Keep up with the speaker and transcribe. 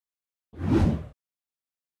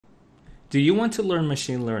Do you want to learn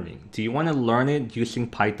machine learning? Do you want to learn it using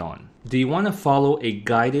Python? Do you want to follow a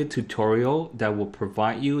guided tutorial that will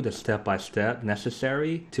provide you the step-by-step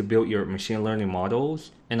necessary to build your machine learning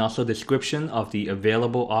models, and also description of the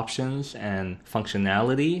available options and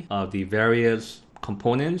functionality of the various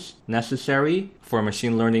components necessary for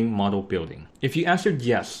machine learning model building? If you answered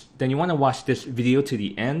yes, then you want to watch this video to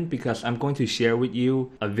the end, because I'm going to share with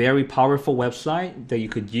you a very powerful website that you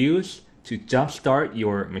could use to jumpstart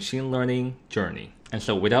your machine learning journey. And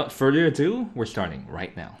so without further ado, we're starting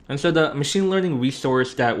right now. And so the machine learning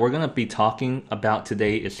resource that we're going to be talking about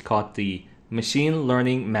today is called the Machine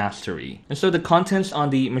Learning Mastery. And so the contents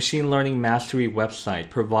on the Machine Learning Mastery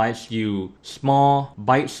website provides you small,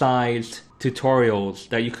 bite-sized tutorials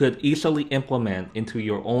that you could easily implement into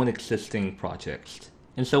your own existing projects.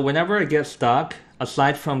 And so whenever I get stuck,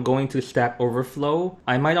 aside from going to Stack Overflow,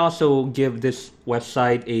 I might also give this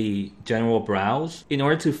website a general browse in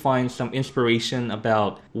order to find some inspiration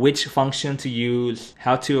about which function to use,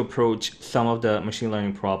 how to approach some of the machine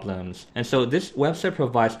learning problems. And so this website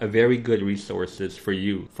provides a very good resources for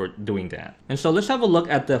you for doing that. And so let's have a look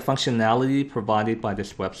at the functionality provided by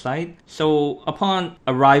this website. So upon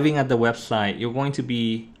arriving at the website, you're going to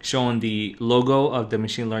be shown the logo of the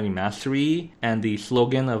Machine Learning Mastery and the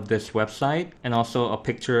slogan of this website, and also a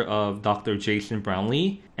picture of Dr. Jason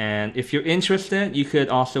Brownlee. And if you're interested, you could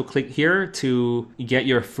also click here to get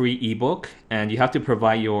your free ebook, and you have to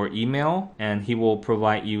provide your email, and he will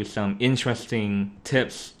provide you some interesting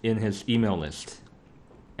tips in his email list.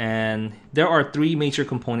 And there are three major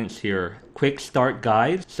components here. Quick start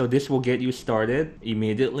guide, so this will get you started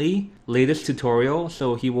immediately. Latest tutorial,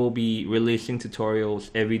 so he will be releasing tutorials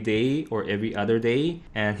every day or every other day,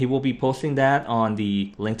 and he will be posting that on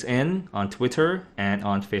the LinkedIn, on Twitter, and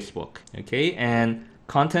on Facebook. Okay, and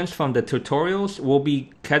contents from the tutorials will be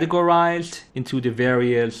categorized into the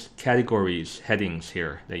various categories, headings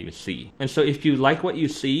here that you see. And so if you like what you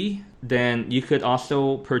see, then you could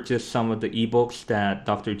also purchase some of the ebooks that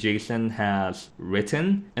Dr. Jason has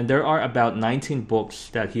written. And there are about 19 books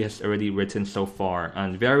that he has already written so far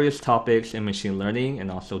on various topics in machine learning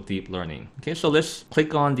and also deep learning. Okay, so let's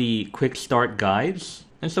click on the quick start guides.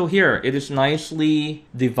 And so here, it is nicely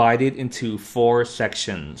divided into 4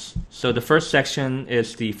 sections. So the first section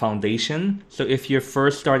is the foundation. So if you're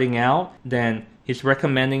first starting out, then he's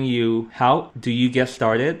recommending you how do you get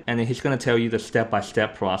started, and then he's going to tell you the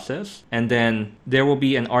step-by-step process. And then there will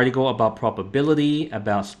be an article about probability,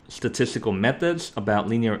 about statistical methods, about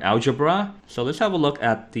linear algebra. So let's have a look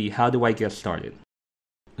at the how do I get started.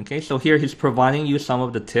 Okay, so here he's providing you some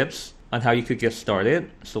of the tips on how you could get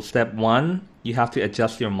started. So step 1, you have to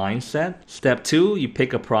adjust your mindset. Step 2, you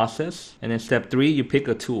pick a process. And then step 3, you pick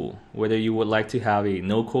a tool, whether you would like to have a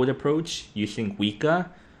no-code approach using Weka,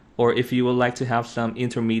 or if you would like to have some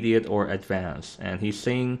intermediate or advanced. And he's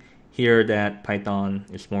saying here that Python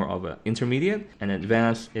is more of an intermediate, and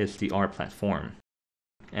advanced is the R platform.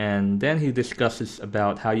 And then he discusses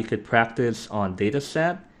about how you could practice on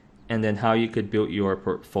dataset, and then how you could build your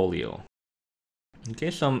portfolio.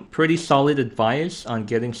 Okay, some pretty solid advice on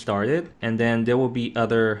getting started. And then there will be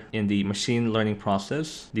other in the machine learning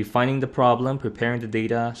process: defining the problem, preparing the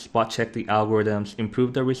data, spot check the algorithms,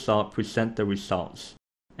 improve the result, present the results.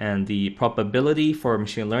 And the probability for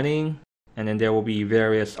machine learning. And then there will be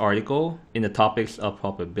various articles in the topics of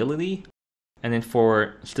probability. And then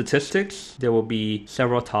for statistics, there will be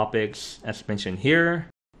several topics as mentioned here,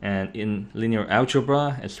 and in linear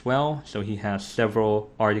algebra as well. So he has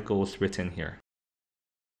several articles written here.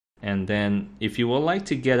 And then if you would like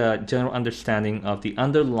to get a general understanding of the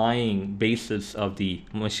underlying basis of the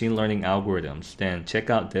machine learning algorithms, then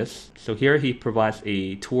check out this. So here he provides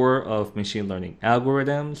a tour of machine learning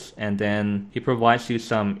algorithms, and then he provides you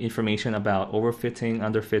some information about overfitting,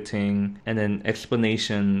 underfitting, and then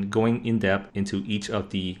explanation going in depth into each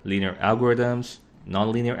of the linear algorithms,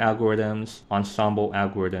 nonlinear algorithms, ensemble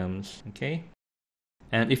algorithms. Okay.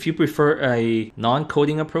 And if you prefer a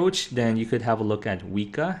non-coding approach, then you could have a look at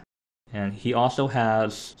Weka. And he also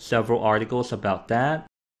has several articles about that,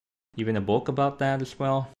 even a book about that as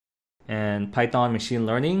well. And Python machine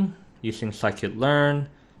learning using scikit-learn,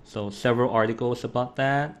 so several articles about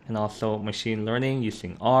that. And also machine learning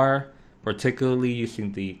using R, particularly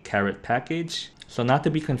using the caret package. So not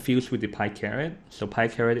to be confused with the PyCaret. So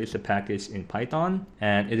PyCaret is a package in Python,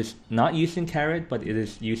 and it is not using caret, but it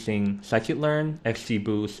is using scikit-learn,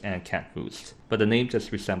 XGBoost, and catboost. But the name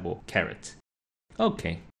just resembles caret.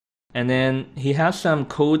 Okay. And then he has some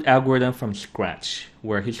code algorithm from scratch,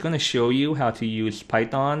 where he's going to show you how to use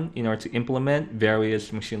Python in order to implement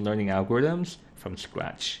various machine learning algorithms from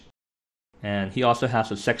scratch. And he also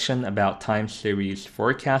has a section about time series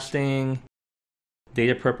forecasting,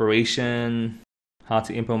 data preparation, how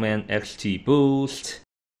to implement XGBoost,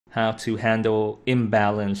 how to handle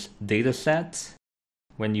imbalanced data sets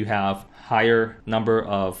when you have higher number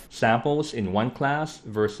of samples in one class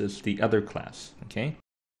versus the other class, okay?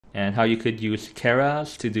 And how you could use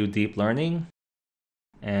Keras to do deep learning,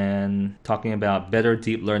 and talking about better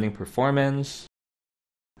deep learning performance,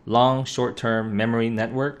 long short-term memory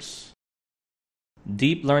networks,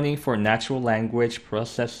 deep learning for natural language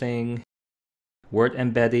processing, word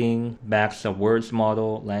embedding, backs of words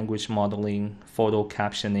model, language modeling, photo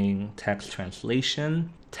captioning, text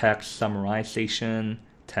translation, text summarization,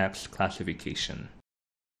 text classification,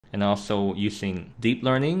 and also using deep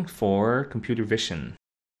learning for computer vision.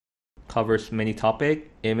 Covers many topics: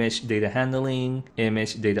 image data handling,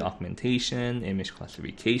 image data augmentation, image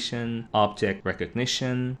classification, object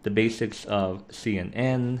recognition, the basics of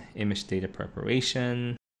CNN, image data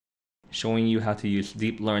preparation, showing you how to use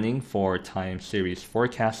deep learning for time series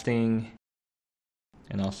forecasting,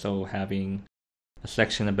 and also having a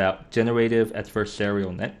section about generative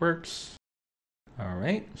adversarial networks.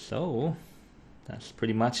 Alright, so that's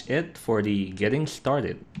pretty much it for the getting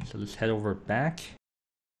started. So let's head over back.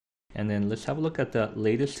 And then let's have a look at the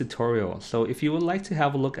latest tutorial. So if you would like to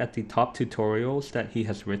have a look at the top tutorials that he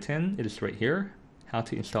has written, it is right here. How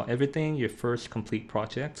to install everything, your first complete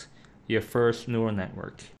project, your first neural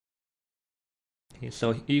network. Okay,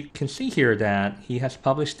 so you can see here that he has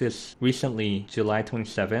published this recently, July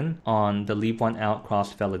 27, on the Leave One Out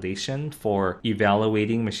cross-validation for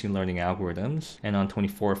evaluating machine learning algorithms. And on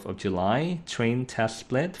 24th of July, train test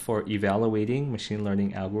split for evaluating machine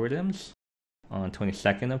learning algorithms. On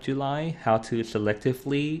 22nd of July, how to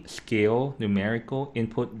selectively scale numerical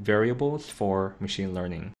input variables for machine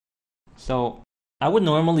learning. So I would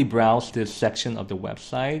normally browse this section of the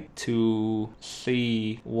website to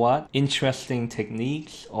see what interesting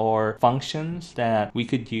techniques or functions that we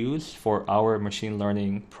could use for our machine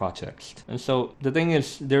learning projects. And so the thing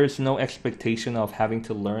is, there is no expectation of having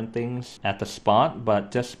to learn things at the spot,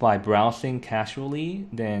 but just by browsing casually,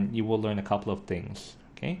 then you will learn a couple of things,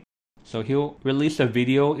 okay? So he'll release a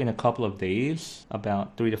video in a couple of days,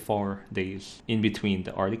 about 3 to 4 days in between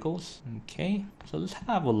the articles. Okay, so let's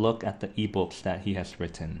have a look at the ebooks that he has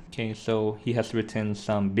written. Okay, so he has written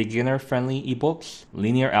some beginner-friendly ebooks: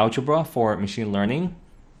 linear algebra for machine learning,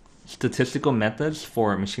 statistical methods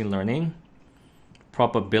for machine learning,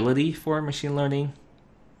 probability for machine learning,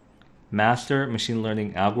 master machine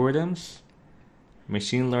learning algorithms,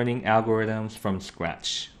 machine learning algorithms from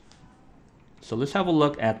scratch. So let's have a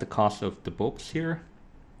look at the cost of the books here.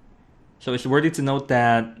 So it's worthy to note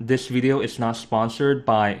that this video is not sponsored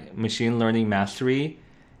by Machine Learning Mastery.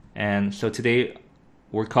 And so today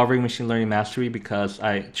we're covering Machine Learning Mastery because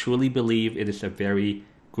I truly believe it is a very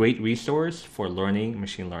great resource for learning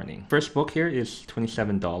machine learning. First book here is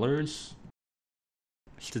 $27.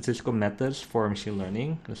 Statistical methods for machine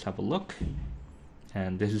learning. Let's have a look.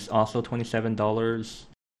 And this is also $27.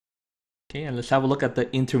 Okay, and let's have a look at the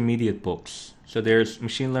intermediate books. So there's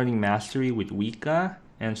Machine Learning Mastery with Wika.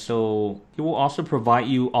 And so he will also provide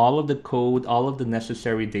you all of the code, all of the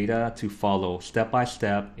necessary data to follow step by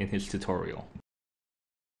step in his tutorial.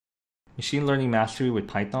 Machine Learning Mastery with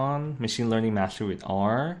Python, Machine Learning Mastery with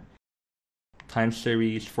R, time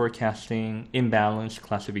series forecasting, imbalance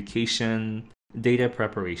classification, data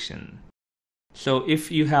preparation. So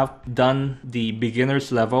if you have done the beginner's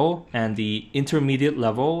level and the intermediate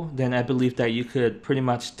level, then I believe that you could pretty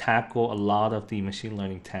much tackle a lot of the machine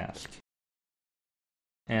learning tasks.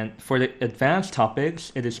 And for the advanced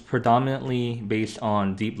topics, it is predominantly based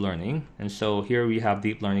on deep learning. And so here we have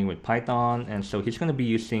deep learning with Python. And so he's going to be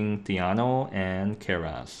using Theano and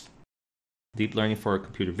Keras. Deep learning for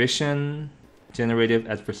computer vision, generative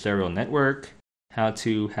adversarial network, how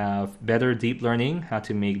to have better deep learning, how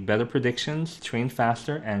to make better predictions, train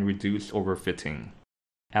faster, and reduce overfitting.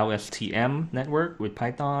 LSTM network with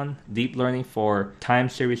Python, deep learning for time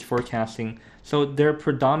series forecasting. So they're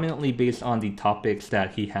predominantly based on the topics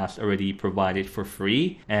that he has already provided for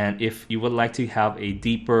free. And if you would like to have a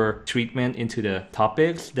deeper treatment into the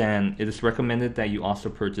topics, then it is recommended that you also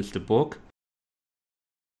purchase the book.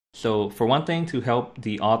 So for one thing, to help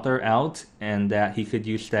the author out, and that he could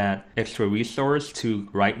use that extra resource to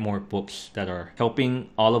write more books that are helping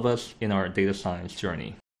all of us in our data science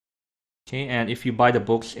journey. Okay, and if you buy the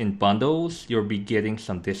books in bundles, you'll be getting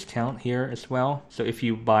some discount here as well. So if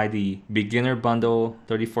you buy the beginner bundle,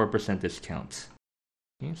 34% discount.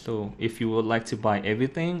 Okay, so if you would like to buy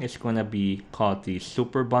everything, it's going to be called the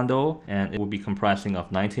Super Bundle, and it will be comprising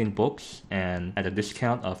of 19 books and at a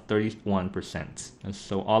discount of 31%. And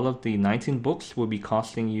so all of the 19 books will be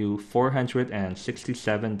costing you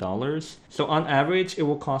 $467. So on average, it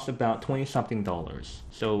will cost about 20 something dollars.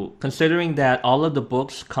 So considering that all of the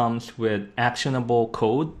books comes with actionable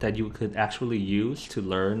code that you could actually use to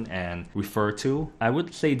learn and refer to, I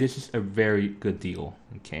would say this is a very good deal,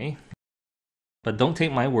 okay? But don't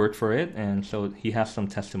take my word for it. And so he has some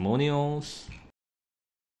testimonials.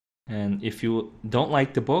 And if you don't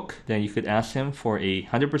like the book, then you could ask him for a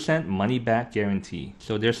 100% money back guarantee.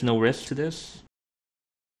 So there's no risk to this.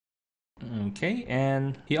 Okay,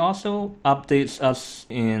 and he also updates us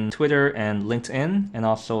in Twitter and LinkedIn and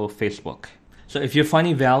also Facebook. So if you're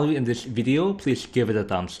finding value in this video, please give it a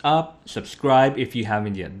thumbs up, subscribe if you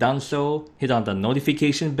haven't yet done so, hit on the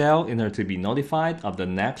notification bell in order to be notified of the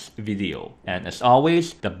next video. And as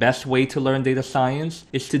always, the best way to learn data science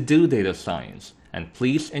is to do data science. And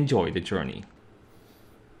please enjoy the journey.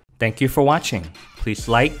 Thank you for watching. Please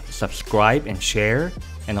like, subscribe, and share,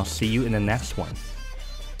 and I'll see you in the next one.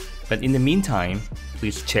 But in the meantime,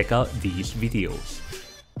 please check out these videos.